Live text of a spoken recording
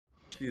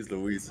Jeez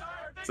Louise.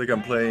 It's like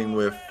I'm playing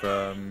with,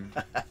 I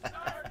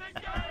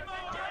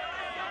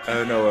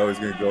don't know what I was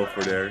gonna go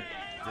for there.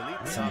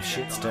 Some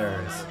shit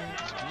stirrers.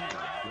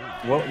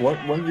 What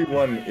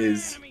 1v1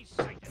 is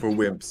for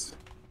wimps.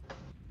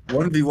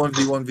 1v1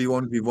 v1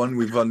 v1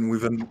 v1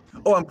 we've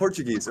Oh, I'm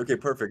Portuguese. Okay,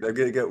 perfect. I'm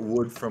gonna get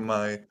wood from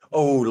my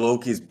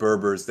Loki's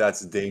Berbers.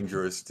 That's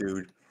dangerous,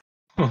 dude.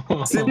 No.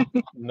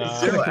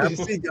 Zero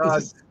FC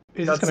God. Is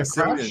this gonna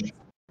crash?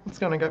 What's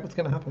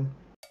gonna happen?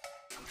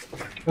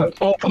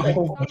 Oh.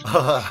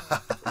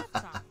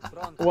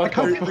 What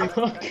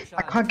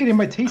I can't get in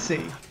my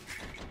TC.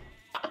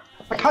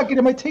 I can't get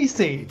in my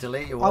TC.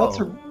 Delete your wall.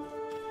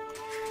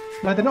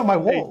 No, they're not my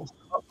walls.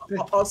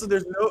 Also,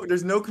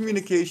 there's no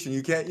communication.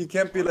 You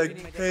can't be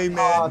like, hey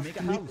man,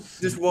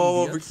 this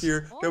wall over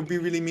here. That would be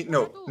really mean.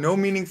 No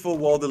meaningful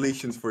wall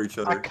deletions for each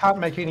other. I can't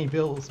make any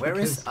bills. Where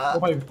is all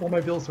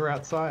my bills are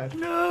outside.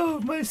 No,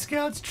 my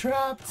scout's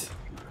trapped.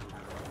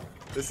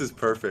 This is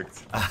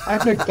perfect. I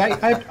have no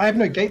gate. I have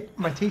no gate.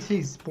 My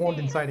TC's spawned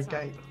inside a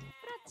gate.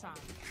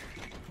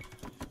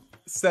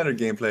 Standard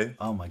gameplay.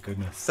 Oh my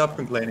goodness. Stop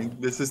complaining.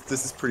 This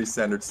is pretty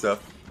standard stuff.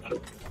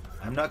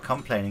 I'm not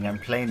complaining. I'm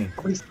planing.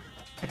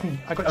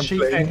 I got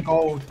sheep and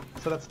gold,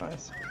 so that's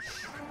nice.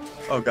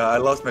 Oh god, I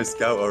lost my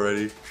scout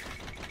already.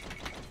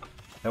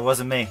 That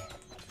wasn't me.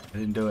 I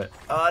didn't do it.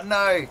 Oh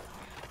no!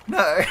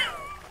 No!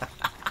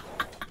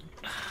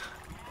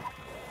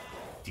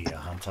 Dear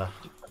hunter.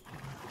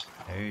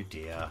 Oh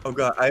dear. Oh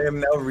god, I am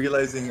now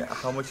realizing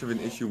how much of an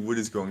issue wood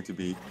is going to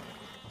be.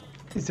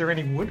 Is there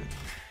any wood?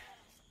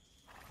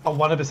 Oh,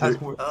 one of us has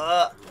wood.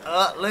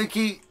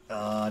 Loki!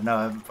 Oh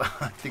no,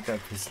 I think I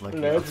pissed Loki.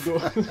 Let's go.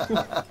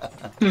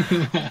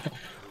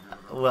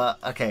 Well,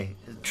 okay,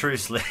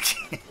 truce,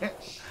 Loki.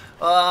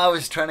 Oh, I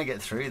was trying to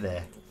get through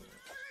there.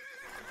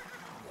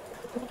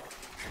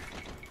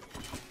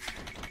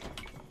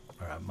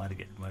 Alright, might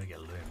get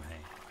loom, hey.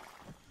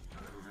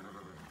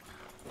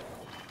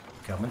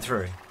 Coming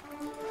through.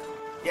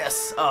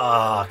 Yes!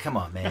 Oh, come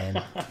on,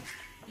 man.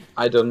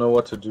 I don't know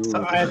what to do.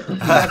 So I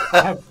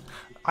have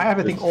I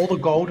think all the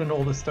gold and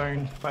all the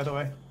stone, by the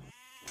way.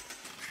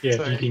 Yeah,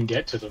 So- if you can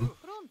get to them.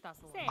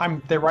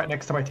 They're right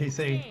next to my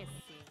TC.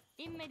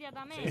 If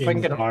I can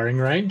In get 'em. firing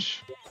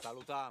range.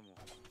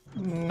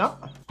 No.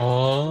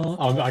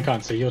 Oh, I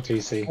can't see your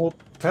TC. Well,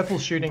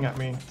 purple's shooting at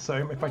me,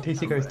 so if my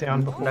TC goes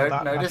down before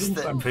that Notice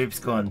happens, that Poop's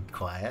gone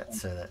quiet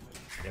so that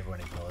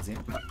everyone ignores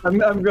him.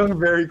 I'm going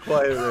very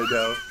quiet right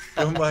now.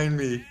 Don't mind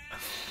me.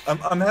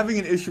 I'm having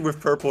an issue with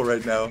purple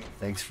right now.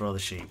 Thanks for all the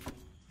sheep.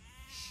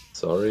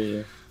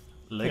 Sorry.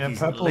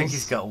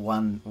 Loki's got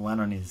one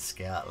on his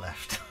scout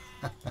left.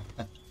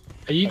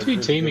 Are you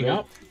two teaming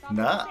up?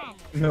 Nah,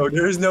 No,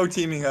 there is no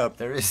teaming up.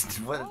 there is.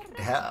 What?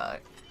 How?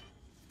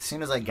 As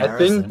soon as I I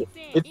garrison.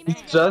 think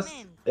it's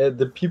just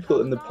the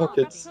people in the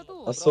pockets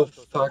are so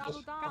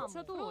fucked.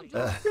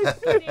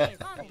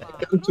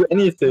 Can't do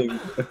anything.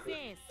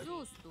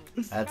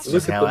 That's Look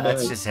just at how. the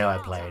That's knife. just how I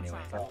play anyway.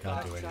 I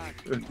can't do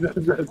anything.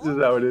 That's just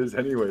how it is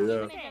anyway,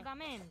 yeah.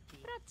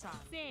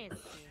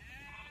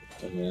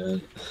 Oh,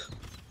 man.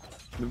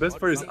 The best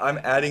part is I'm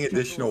adding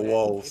additional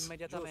walls.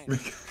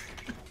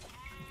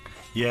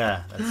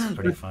 Yeah, that's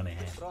pretty funny.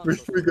 Hey?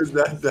 Because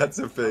that's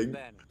a thing.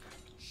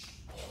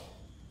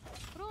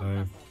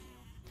 I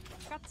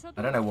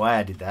don't know why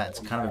I did that. It's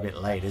kind of a bit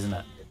late, isn't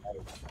it?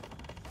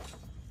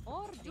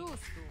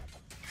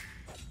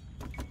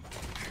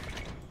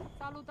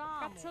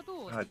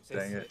 God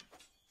dang it.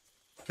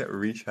 Can't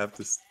reach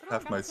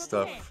half my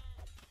stuff.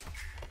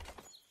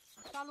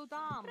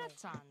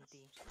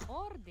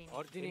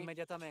 Ordini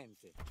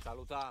immediatamente.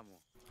 Salutiamo.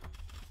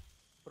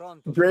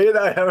 Pronto. Gray and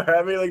I are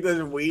having like this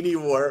weenie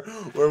war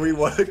where we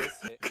want to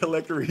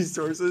collect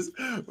resources,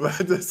 but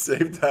at the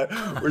same time,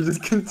 we're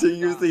just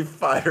continuously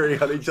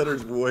firing on each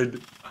other's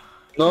wood.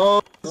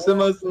 No,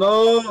 Simmers,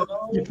 no!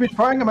 You've been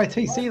firing at my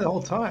TC the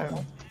whole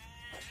time.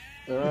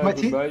 My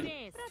T-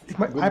 Goodbye.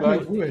 I have no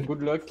Goodbye. wood.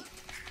 Good luck.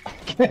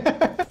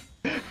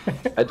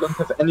 I don't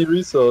have any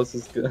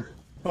resources.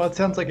 Well, it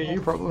sounds like a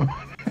you problem.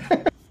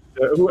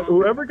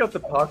 Whoever got the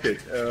pocket,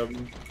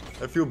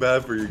 I feel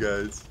bad for you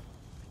guys.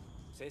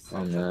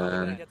 Oh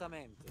man.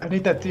 I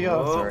need that DR,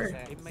 Oh. sorry.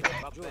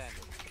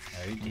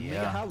 Oh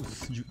dear.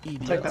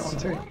 Take that one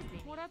too.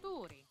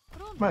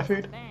 My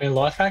food. And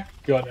Lifehack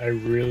got a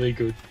really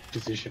good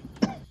position.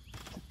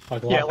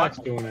 Like Yeah, Lifehack's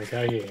doing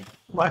okay here.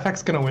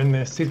 Lifehack's gonna win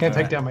this. He's gonna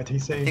take Alright. down my I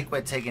TC. think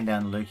we're taking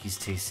down Loki's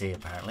TC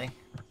apparently.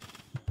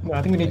 No,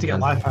 I think we need to get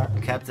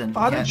Lifehack. Captain.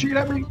 Oh, don't shoot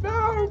at me!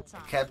 No!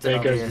 Captain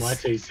There goes Obvious. my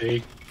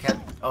TC.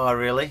 Oh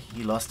really?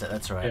 You lost it.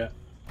 That's right. Yeah.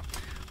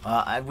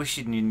 I wish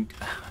you knew.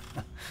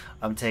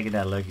 I'm taking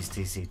down Loki's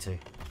TC too.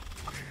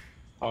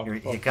 Oh,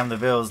 Here come the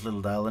bills,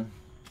 little darling.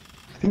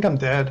 I think I'm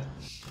dead.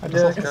 I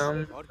just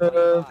Come I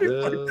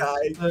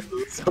died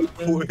so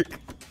quick.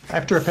 I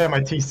have to repair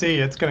my TC,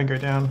 it's gonna go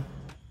down.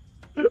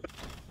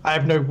 I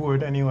have no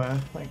wood anywhere.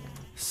 Like,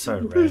 So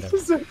random. This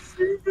is so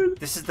stupid.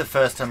 This is the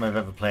first time I've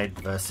ever played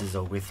versus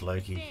or with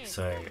Loki,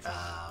 so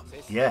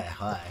yeah,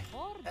 hi.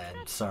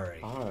 And sorry.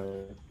 Ah,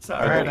 Sorry.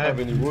 I Alright, don't have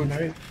any wood.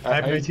 I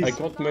have no TC. I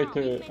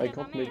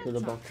can't make a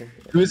Labarca.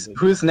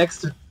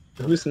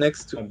 Who's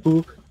next to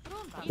Pook?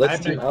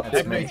 Let's team up. I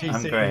have no I'm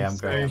TC, grey, I'm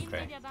so grey, I'm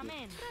grey.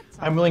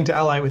 I'm willing to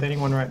ally with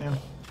anyone right now.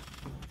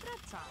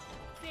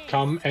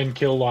 Come and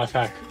kill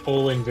Lifehack.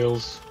 All in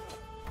Vills.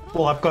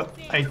 Well, I've got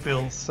 8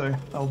 bills, so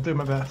I'll do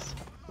my best.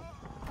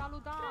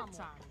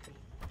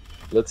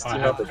 Let's I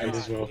team have up. 8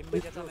 as well.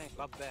 Immediatamente,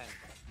 va bene.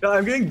 No,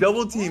 I'm getting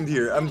double teamed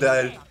here. I'm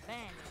dead.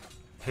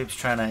 Hoop's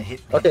trying to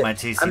hit Okay, my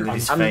TC I'm- with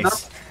his I'm face.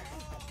 not-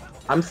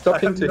 I'm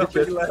stopping to hit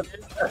Nothing your left.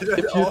 if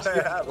you All team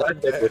I have, I'm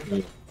Lifehack dead. with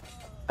me.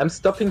 I'm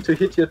stopping to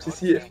hit your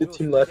TC if you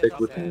team Lifehack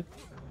with me.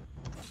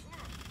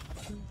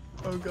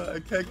 Oh god, I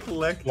can't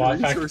collect the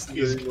Lifehack resources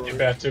is anymore.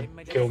 about to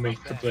kill me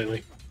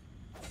completely.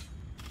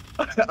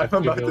 I'm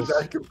about to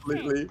die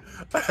completely.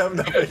 I have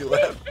nothing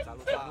left.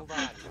 Salutiamo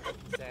vari.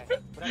 Se,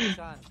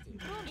 braccianti.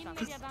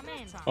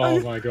 Oh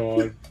my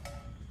god.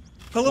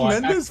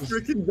 Palamenda's Lifehack is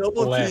freaking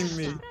double teamed blessed.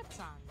 me.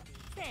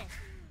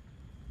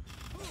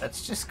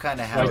 That's just kind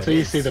of how Wait it till you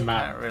is. see the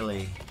map. Not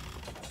really.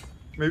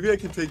 Maybe I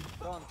can take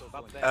Pronto,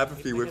 va bene.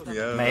 apathy with me. I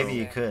don't Maybe know.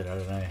 you could. I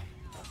don't know.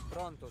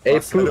 Pronto, Hey,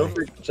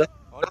 Possibly. Pook,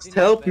 just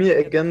help me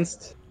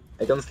against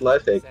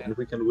Lifehack and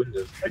we can win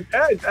this. I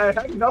can't. I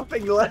have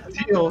nothing left.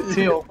 Teal,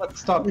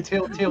 stop,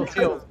 Teal.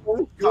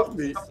 Almost killed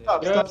me.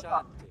 Stop.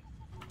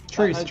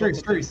 Truce.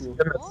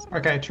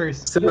 Okay,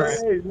 truce.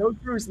 Simmons. Hey, no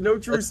truce. No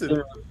truce.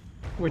 We're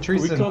We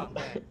trucing. can't.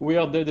 We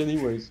are dead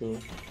anyway, so.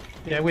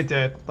 Yeah, we're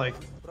dead. Like,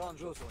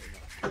 pronto.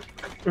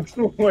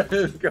 What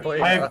is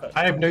going on?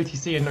 I have no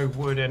TC and no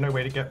wood and no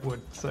way to get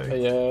wood, so...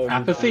 Yeah.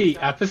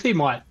 Apathy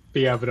might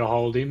be able to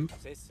hold him.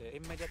 Se,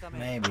 immediatamente.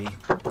 Maybe.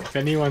 If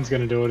anyone's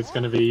gonna do it, it's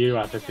gonna be you,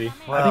 Apathy.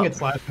 Well, I think it's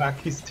Lifehack.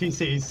 He's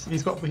TC's.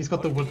 He's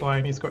got the wood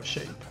line. He's got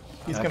sheep.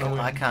 He's gonna win.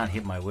 I can't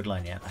hit my wood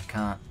line yet. I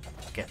can't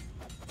get.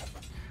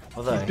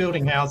 Although He's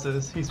building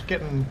houses. He's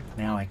getting.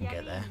 now I can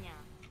get there.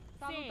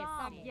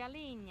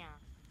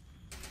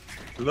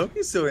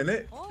 Loki's still in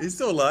it. He's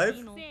still alive.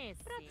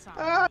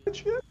 Ah,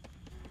 shit.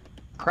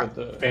 Crap.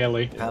 But,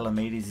 Barely.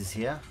 Palamedes is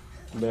here.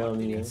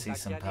 barely, You yeah. can see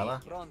some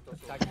pala. Pronto,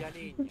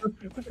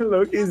 taglialigna.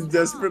 Loki's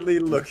desperately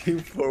looking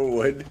for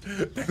wood,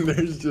 and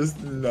there's just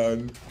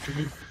none.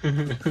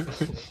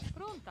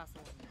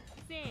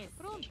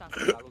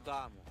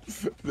 Salutiamo.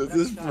 This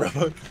is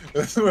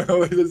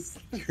probably the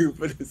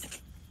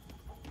stupidest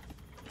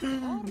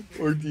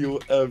ordeal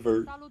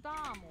ever.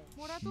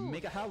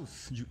 Make a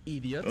house, you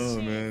idiots.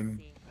 Oh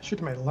man. I should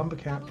have made a lumber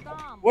camp.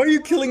 Why are you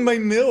killing my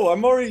mill?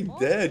 I'm already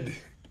dead.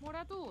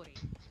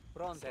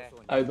 Pronto,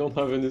 I don't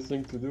have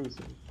anything to do,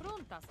 so.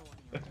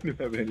 I don't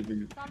have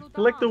anything.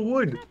 Collect the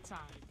wood.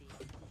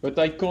 But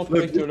I can't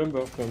make the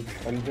lumber from.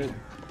 I'm dead.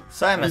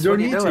 Simus, You what don't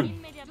are you need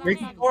doing?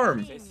 Make a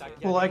farm.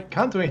 Well, I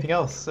can't do anything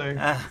else, so...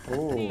 Ah,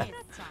 Oh.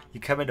 you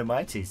come into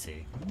my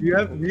TC. You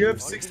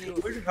have 60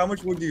 wood? How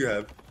much wood do you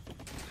have?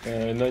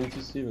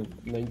 97,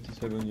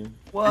 yeah.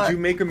 What? Did you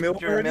make a mill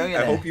You're a already? I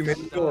millionaire. hope you made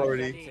a mill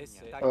already.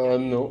 No. Oh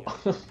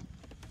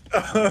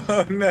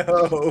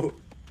no.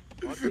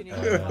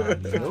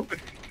 Nope.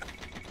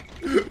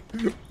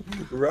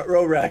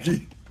 Ruh-roh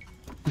Raggy.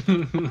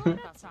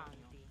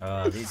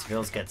 Oh, these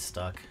bills get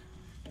stuck.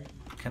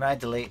 Can I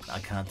delete? I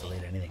can't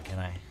delete anything, can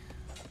I?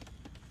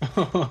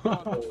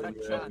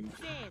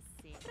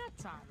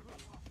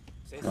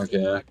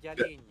 Okay.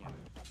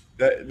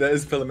 That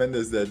is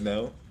Filamenda's dead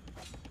now.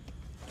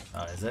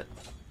 Oh, is it?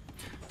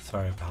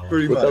 Sorry, pal.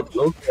 Pretty Put much. up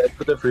okay,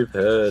 put up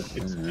prepared.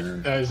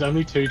 There's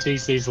only 2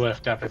 TCs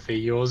left, Apathy.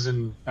 Yours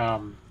and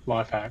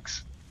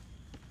Lifehacks.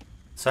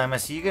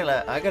 Simus,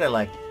 I gotta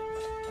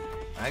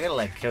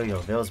like kill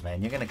your bills,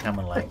 man. You're gonna come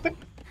and like.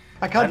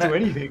 I can't I know- do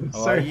anything,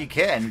 Well, so... you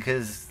can,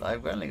 because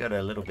I've only got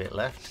a little bit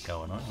left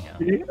going on here.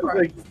 You have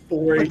like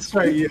 4 Let's go.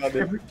 HP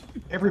on it.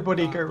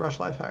 Everybody go rush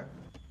Lifehack.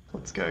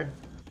 Let's go.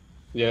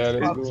 Yeah,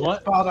 let's Is go.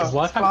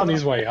 Lifehack on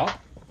his way up?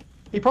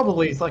 He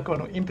probably is like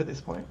on imp at this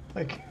point.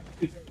 Like,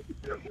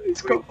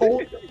 he's got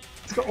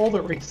all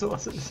the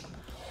resources.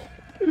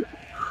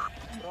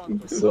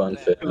 So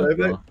unfair.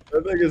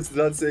 Lifehack is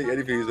not saying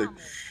anything. He's like,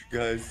 shh,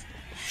 guys,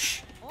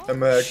 I'm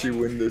gonna actually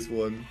win this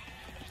one.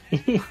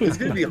 It's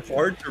gonna be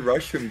hard to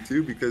rush him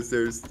too because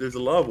there's a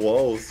lot of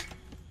walls.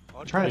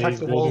 Trying to Yeah, attack he's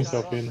the building walls.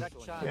 stuff in.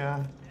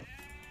 Yeah.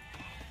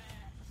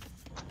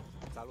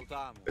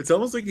 Salutiamo. It's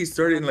almost like he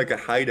started in like a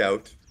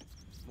hideout.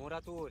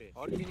 Muratori.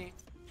 Ordini.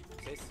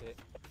 Se.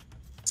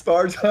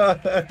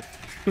 Sparta.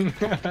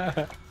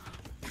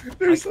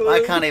 There's a I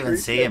little can't even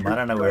creature see him. I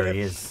don't know where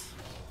he is.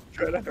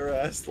 Trying to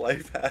harass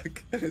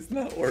Lifehack and it's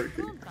not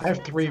working. I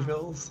have 3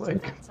 vills.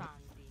 Like,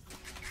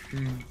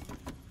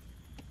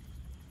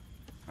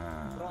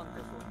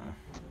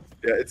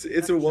 Yeah, it's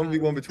a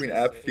 1v1 between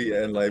Apathy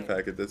and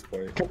Lifehack at this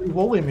point. can we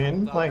wall him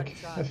in? Like,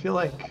 I feel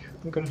like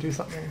I'm gonna do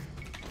something.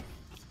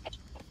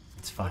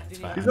 It's fine. It's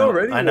fine. He's I know,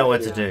 already I know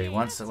what to walled do.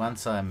 Once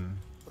I'm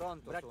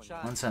Pronto,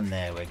 braccianti. once I'm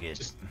there, we're good.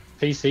 Just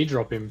TC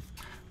drop him.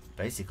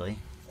 Basically.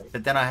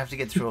 But then I have to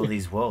get through all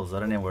these walls. I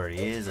don't know where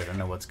he is. I don't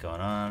know what's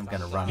going on. I'm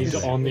gonna run. He's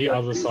into him. on the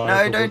other side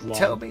No, of the wood don't line.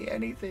 tell me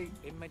anything.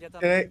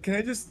 Immediatamente. Can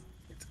I just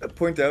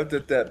point out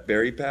that that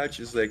berry patch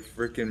is like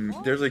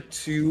freaking. There's like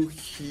 2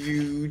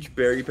 huge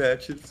berry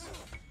patches.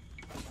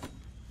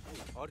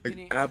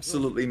 Like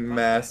absolutely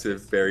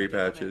massive berry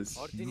patches.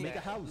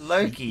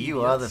 Loki,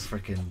 you are the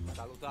freaking.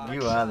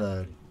 You are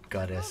the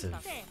goddess of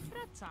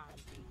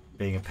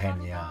being a pain in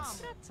the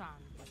ass.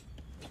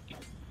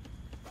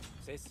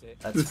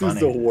 That's This funny. is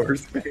the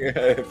worst thing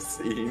I have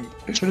seen.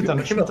 Should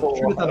have in a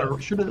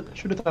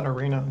while. done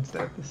arena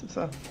instead. This is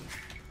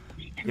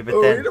Yeah, but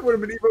Oh, then it would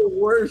have been even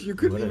worse. You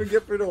couldn't Would've. even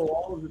get rid of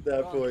walls at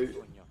that point.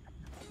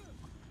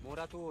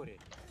 Muratori.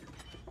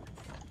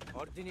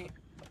 Ordini.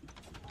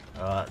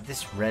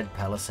 This red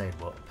palisade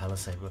wall.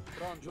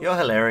 You're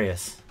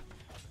hilarious.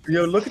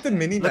 Yo, look at the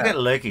mini Look map. at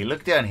Loki.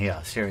 Look down here.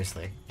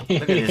 Seriously.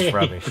 Look at this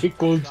rubbish. He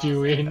called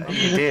you in.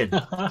 You did.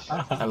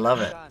 I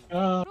love it.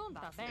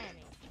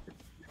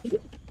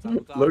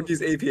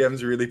 Loki's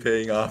APM's really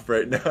paying off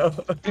right now.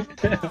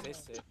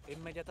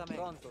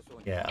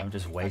 Yeah, I'm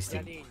just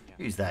wasting.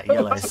 Who's that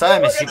yellow?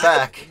 Simus, you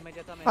back?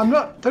 I'm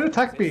not. Don't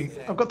attack me.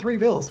 I've got 3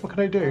 bills. What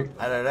can I do?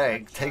 I don't know.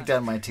 Take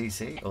down my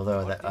TC.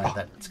 Although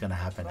that's going to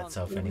happen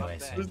itself anyway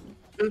soon.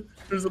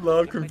 There's a lot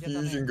of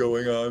confusion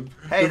going on.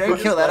 Hey, don't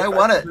kill that. I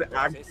want it. An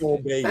actual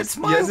base. That's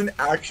He mine. has an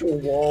actual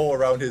wall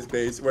around his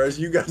base, whereas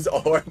you guys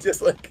all are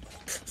just like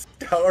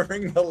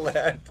scouring the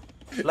land.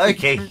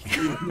 Loki.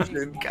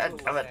 Confusion.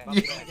 God damn it.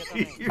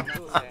 You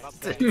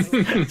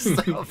bastard.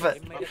 Stop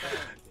it.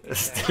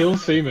 Kill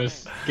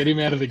Seamus. Get him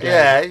out of the game.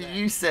 Yeah,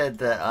 you said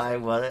that I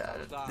want.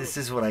 This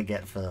is what I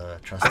get for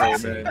trusting Hey,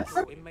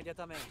 Seamus.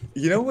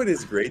 You know what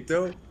is great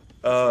though?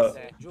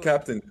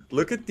 Captain,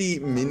 look at the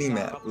mini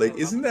map. Like,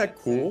 isn't that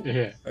cool?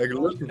 Yeah. Like,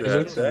 look at It that.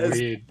 looks That is-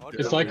 weird.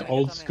 It's like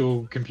old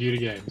school computer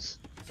games.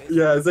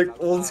 Yeah, it's like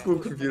old school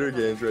computer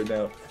games right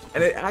now.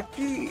 And it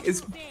actually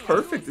is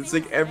perfect. It's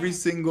like every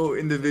single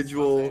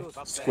individual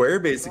square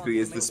basically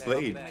is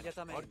displayed.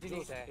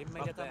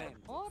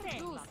 Oh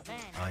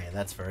yeah,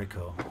 that's very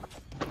cool.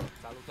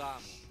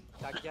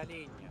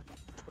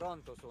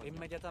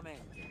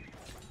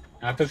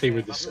 Apathy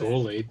with the score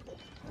lead.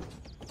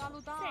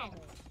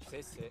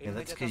 Yeah,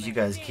 that's because you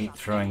guys keep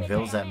throwing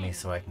bills at me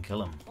so I can kill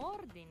them.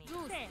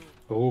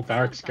 Oh,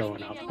 barracks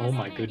going up. Oh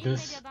my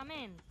goodness.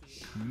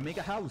 Make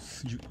a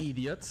house, you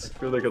idiots. I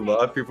feel like a lot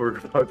of people are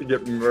about to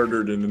get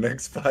murdered in the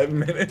next 5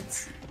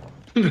 minutes.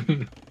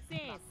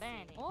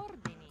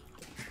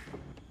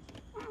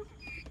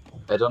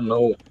 I don't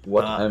know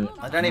what I'm.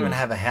 I don't even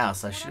have a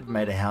house. I should have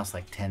made a house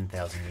like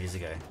 10,000 years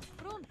ago.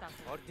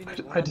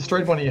 I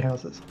destroyed one of your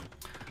houses.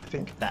 I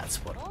think. That's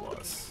what it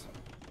was.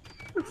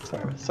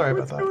 Sorry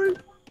about that.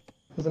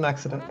 It was an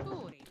accident.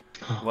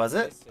 Was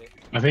it?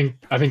 I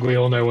think we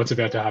all know what's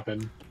about to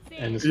happen,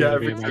 and it's Yeah,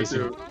 going to be me amazing.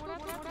 too.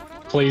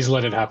 Please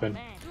let it happen.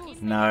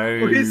 No,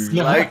 Please,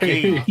 No.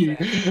 Loki.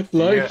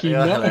 Loki,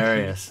 You're no.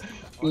 hilarious.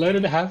 Let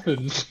it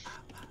happen.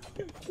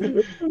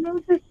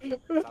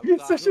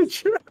 He's such a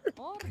jerk.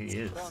 He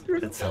is.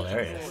 It's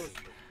hilarious.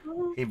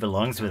 He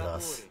belongs with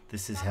us.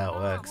 This is how it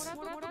works.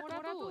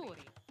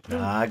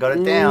 Nah, I got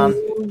it down.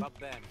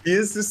 He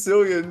is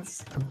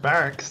Sicilians.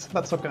 Barracks.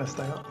 That's not going to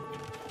stay up.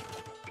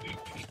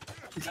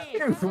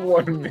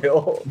 1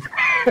 mil.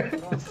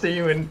 see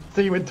you in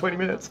 20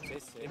 minutes.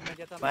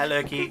 Bye,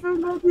 Loki.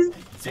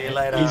 See you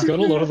later. He's got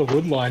a lot of the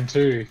wood line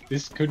too.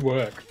 This could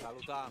work.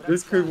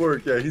 This could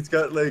work, yeah. He's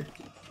got like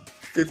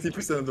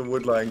 50% of the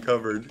wood line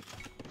covered.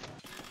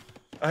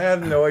 I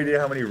have no idea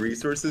how many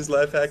resources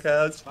Lifehack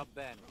has,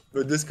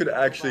 but this could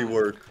actually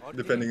work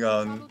depending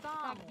on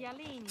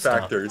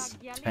factors.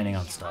 Depending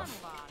on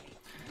stuff.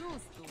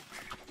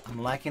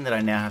 I'm liking that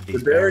I now have The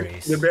these barrack,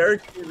 berries. the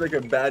barrack is like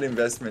a bad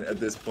investment at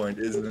this point,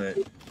 isn't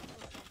it?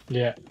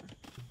 Yeah.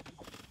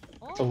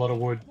 It's a lot of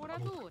wood.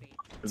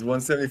 It's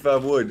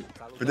 175 wood.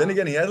 But then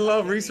again, he had a lot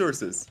of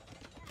resources.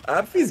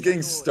 Apfi's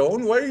getting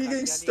stone? Why are you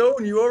getting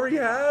stone? You already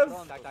have.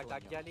 What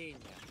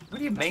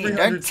do you mean? 300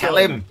 Don't tell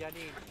him.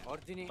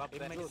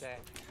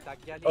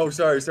 Oh,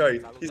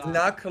 sorry. He's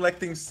not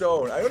collecting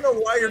stone. I don't know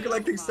why you're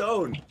collecting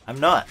stone.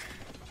 I'm not.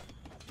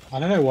 I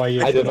don't know why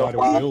you I have don't know idle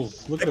why.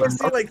 bills. Look I at can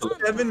them. see like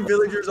 7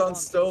 villagers on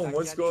stone.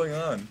 What's going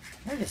on?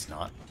 No, it's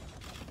not.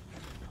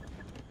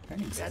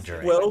 Don't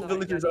exaggerate. 12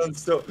 villagers on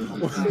stone.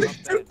 They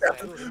took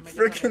down,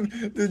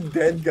 frickin' the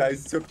dead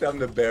guys took down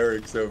the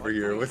barracks over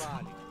here.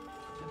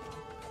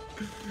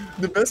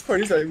 The best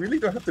part is I really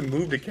don't have to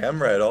move the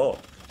camera at all,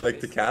 like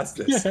to cast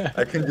this. Yeah.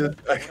 I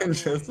can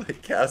just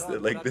like cast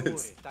it like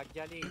this.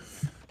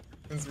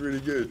 It's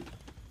really good.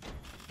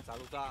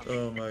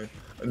 Oh my.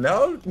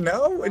 Now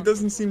it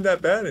doesn't seem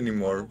that bad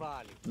anymore.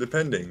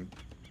 Depending.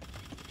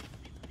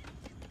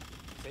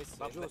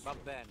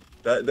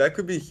 That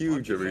could be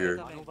huge over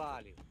here.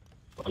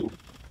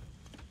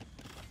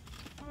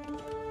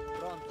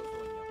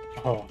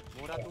 Oh,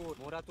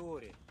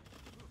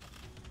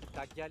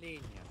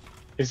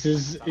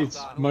 it's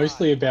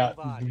mostly about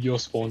your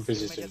spawn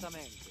position.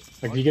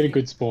 Like if you get a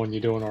good spawn,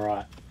 you're doing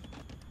alright.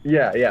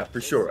 Yeah,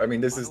 for sure. I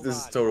mean, this is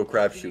total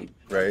crapshoot,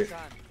 right?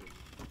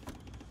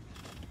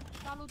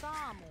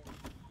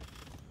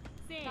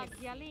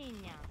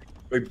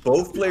 Like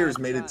both players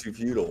made it too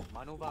feudal.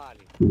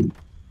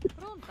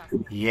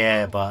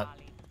 Yeah, but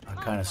I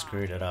kind of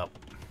screwed it up.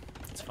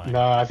 It's fine.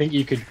 No, I think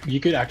you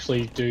could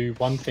actually do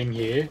one thing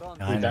here I with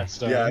know. that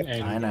stone. Yeah,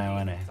 and I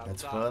know.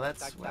 That's well,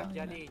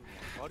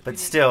 but I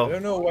still,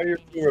 don't know why you're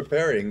still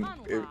repairing.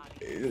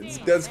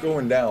 That's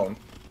going down.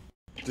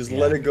 Just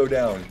let it go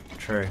down.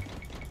 true.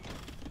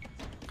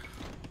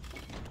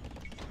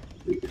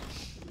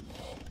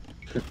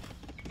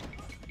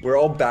 We're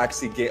all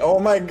backseat gate. Oh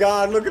my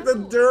god, look at the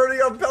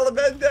dirty on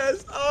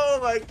Pelavendes! Oh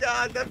my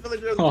god, that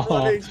villager has 1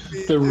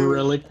 HP. the dude.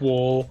 relic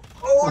wall.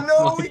 Oh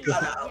no, we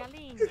got out!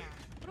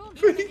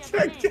 But he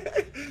can't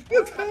get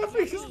the path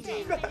is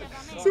too bad.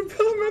 So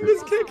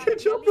Pelavendes can't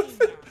catch up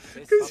with it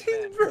because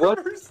he's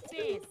What? burst.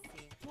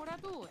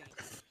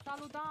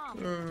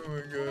 Oh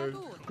my god.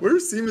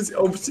 Where's Siemens?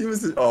 Oh,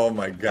 Siemens is. Oh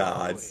my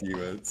god,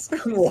 Siemens.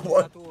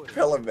 What?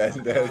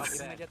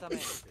 Pelavendes.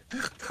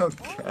 Oh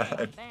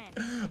god.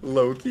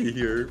 Loki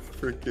here.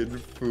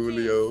 Freaking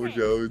Julio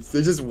Jones.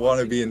 They just want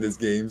to be in this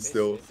game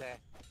still.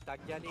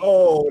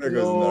 Oh, there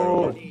goes another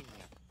one.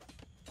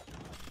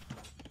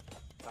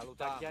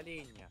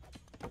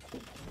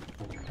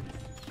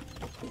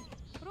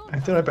 I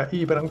don't know about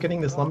you, but I'm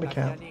getting this lumber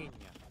camp.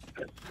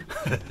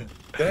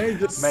 Can I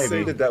just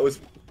say that was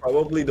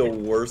probably the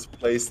worst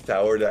placed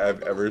tower that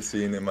I've ever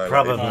seen in my life?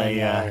 Probably,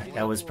 yeah.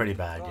 That was pretty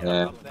bad.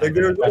 Yeah. Like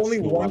there's That's only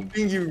the one one.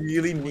 thing you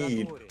really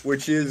need,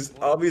 which is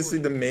obviously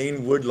the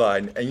main wood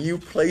line, and you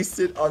placed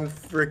it on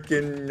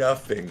frickin'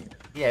 nothing.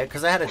 Yeah,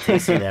 because I had a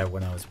TC there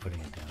when I was putting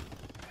it down.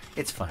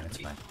 It's fine. It's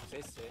fine.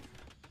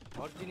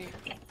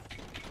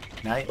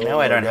 Now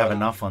I don't have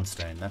enough on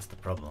stone. That's the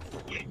problem.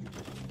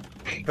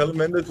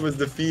 Pelavendes was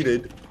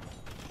defeated.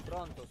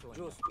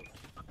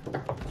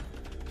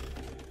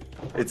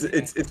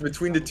 It's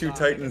between the two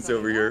titans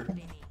over here.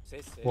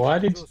 Why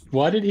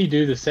did he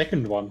do the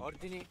second one? What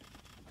do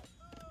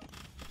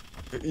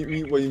you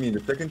mean,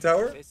 the second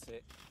tower?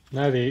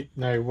 No,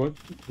 what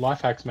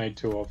Lifehack's made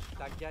two of.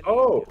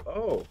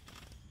 Oh.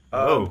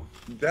 Oh.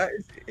 That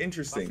is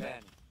interesting.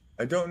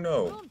 I don't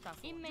know.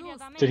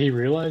 Did he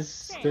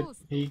realize that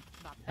he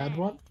had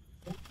one?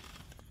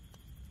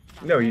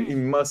 No, he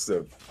must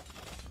have.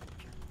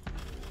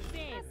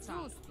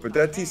 But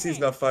that TC is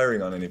not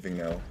firing on anything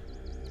now.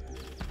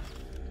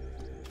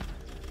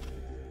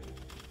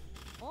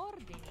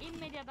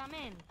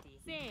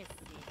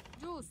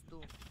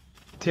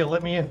 Till,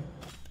 let me in.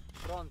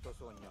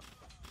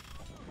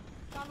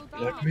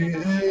 Let me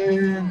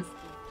in.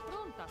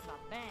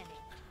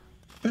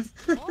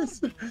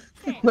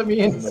 Let me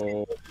in.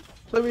 No.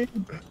 Let me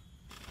in.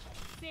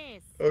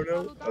 Oh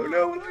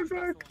no,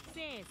 Lifehack!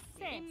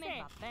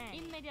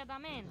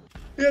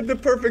 He had the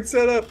perfect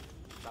setup!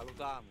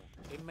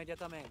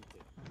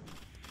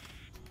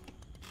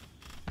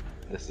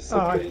 This is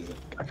so crazy.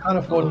 I can't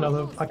afford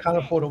another. I can't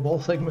afford a wall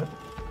segment.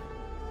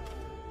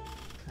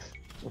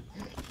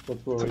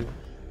 Don't worry.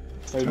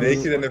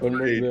 Naked and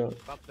afraid.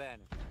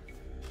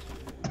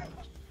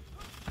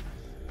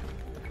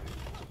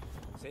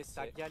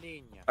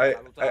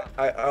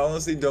 I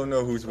honestly don't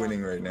know who's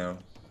winning right now.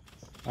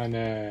 I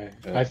know.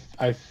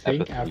 I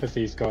think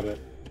Apathy's got it,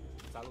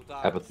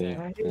 Apathy.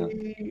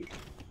 Yeah.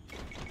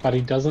 but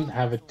he doesn't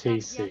have a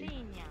TC.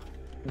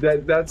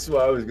 That's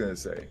what I was gonna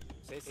say.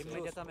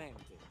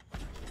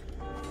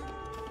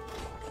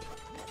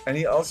 And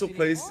he also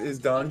plays his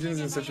dungeons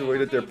in such a way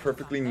that they're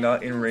perfectly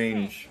not in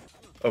range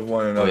of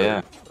one Oh another.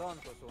 yeah.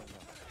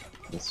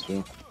 That's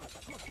true.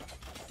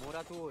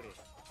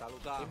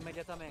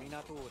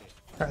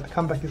 Alright, the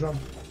comeback is on.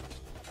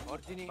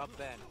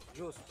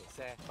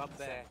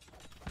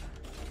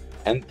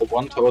 And the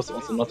one tower is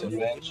also not in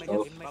range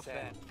of.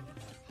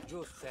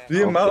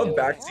 The amount of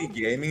backseat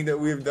gaming that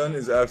we've done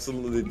is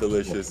absolutely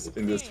delicious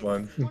in this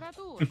one.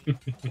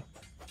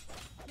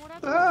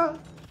 Ah!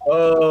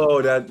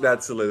 Oh,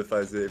 that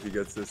solidifies it if he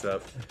gets this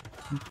up.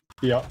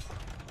 Yeah,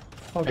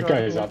 Oh, it God.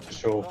 goes up for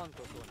sure.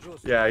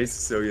 Yeah, he's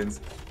Sicilians.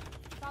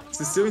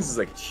 Sicilians is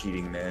like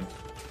cheating, man.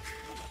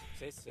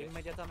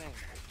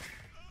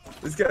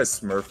 This guy's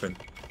smurfing.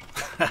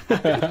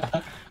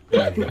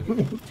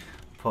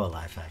 Poor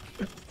Lifehack.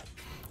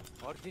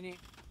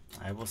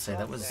 I will say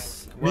that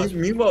was.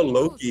 Meanwhile,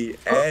 Loki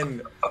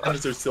and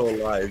Hannes are still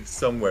alive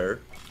somewhere.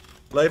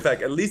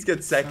 Lifehack, at least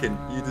get second.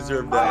 You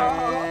deserve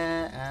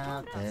that.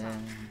 Out there.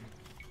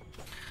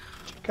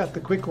 Check out the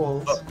quick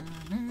walls.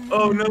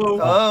 Oh no!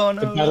 Oh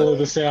The no! Battle of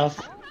the South.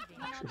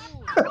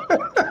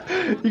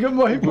 You got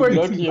more hit points.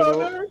 Lucky at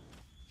all. Oh, no.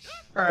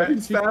 Alright,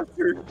 He's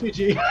faster.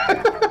 GG.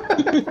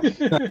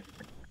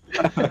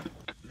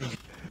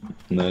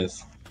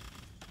 Nice.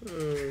 Oh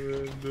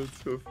man,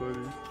 that's so funny.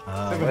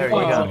 Where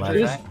are you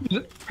going,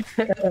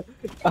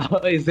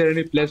 Lifehack? Is there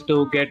any place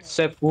to get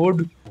safe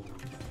food?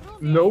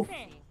 Nope.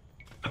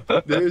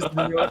 There's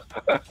no.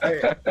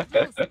 I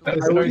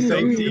There's would no tell you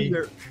safety if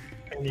there-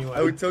 anyway.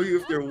 I would tell you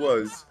if there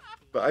was,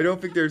 but I don't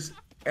think there's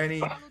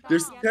any.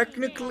 There's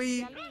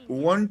technically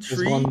one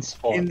tree one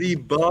spot. in the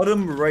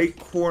bottom right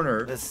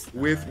corner This-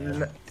 with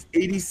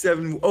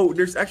 87. Oh,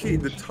 there's actually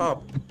the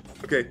top.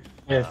 Okay,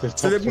 Yeah, the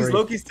so top that means three.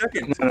 Loki's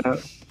second.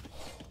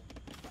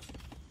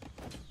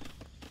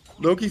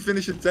 Loki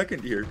finished in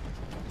second here.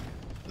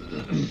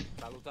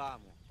 Salutiamo.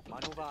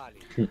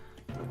 Manuvali.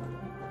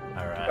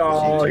 Alright.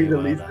 Oh, he's GG, at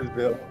well least done. in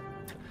Bill.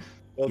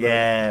 Well done.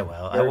 Yeah,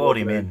 well, I Very well walled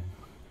him played. in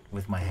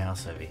with my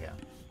house over here.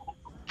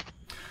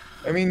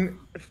 I mean,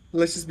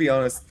 let's just be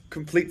honest.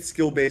 Complete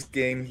skill-based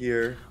game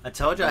here. I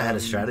told you I had a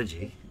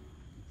strategy.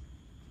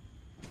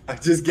 I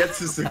just get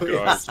to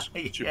civilians. Guys,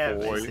 it's Yeah, your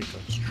boy,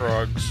 basically.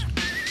 Strugs.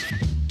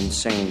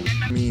 Insane.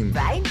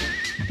 Meme.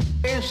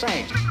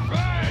 Insane.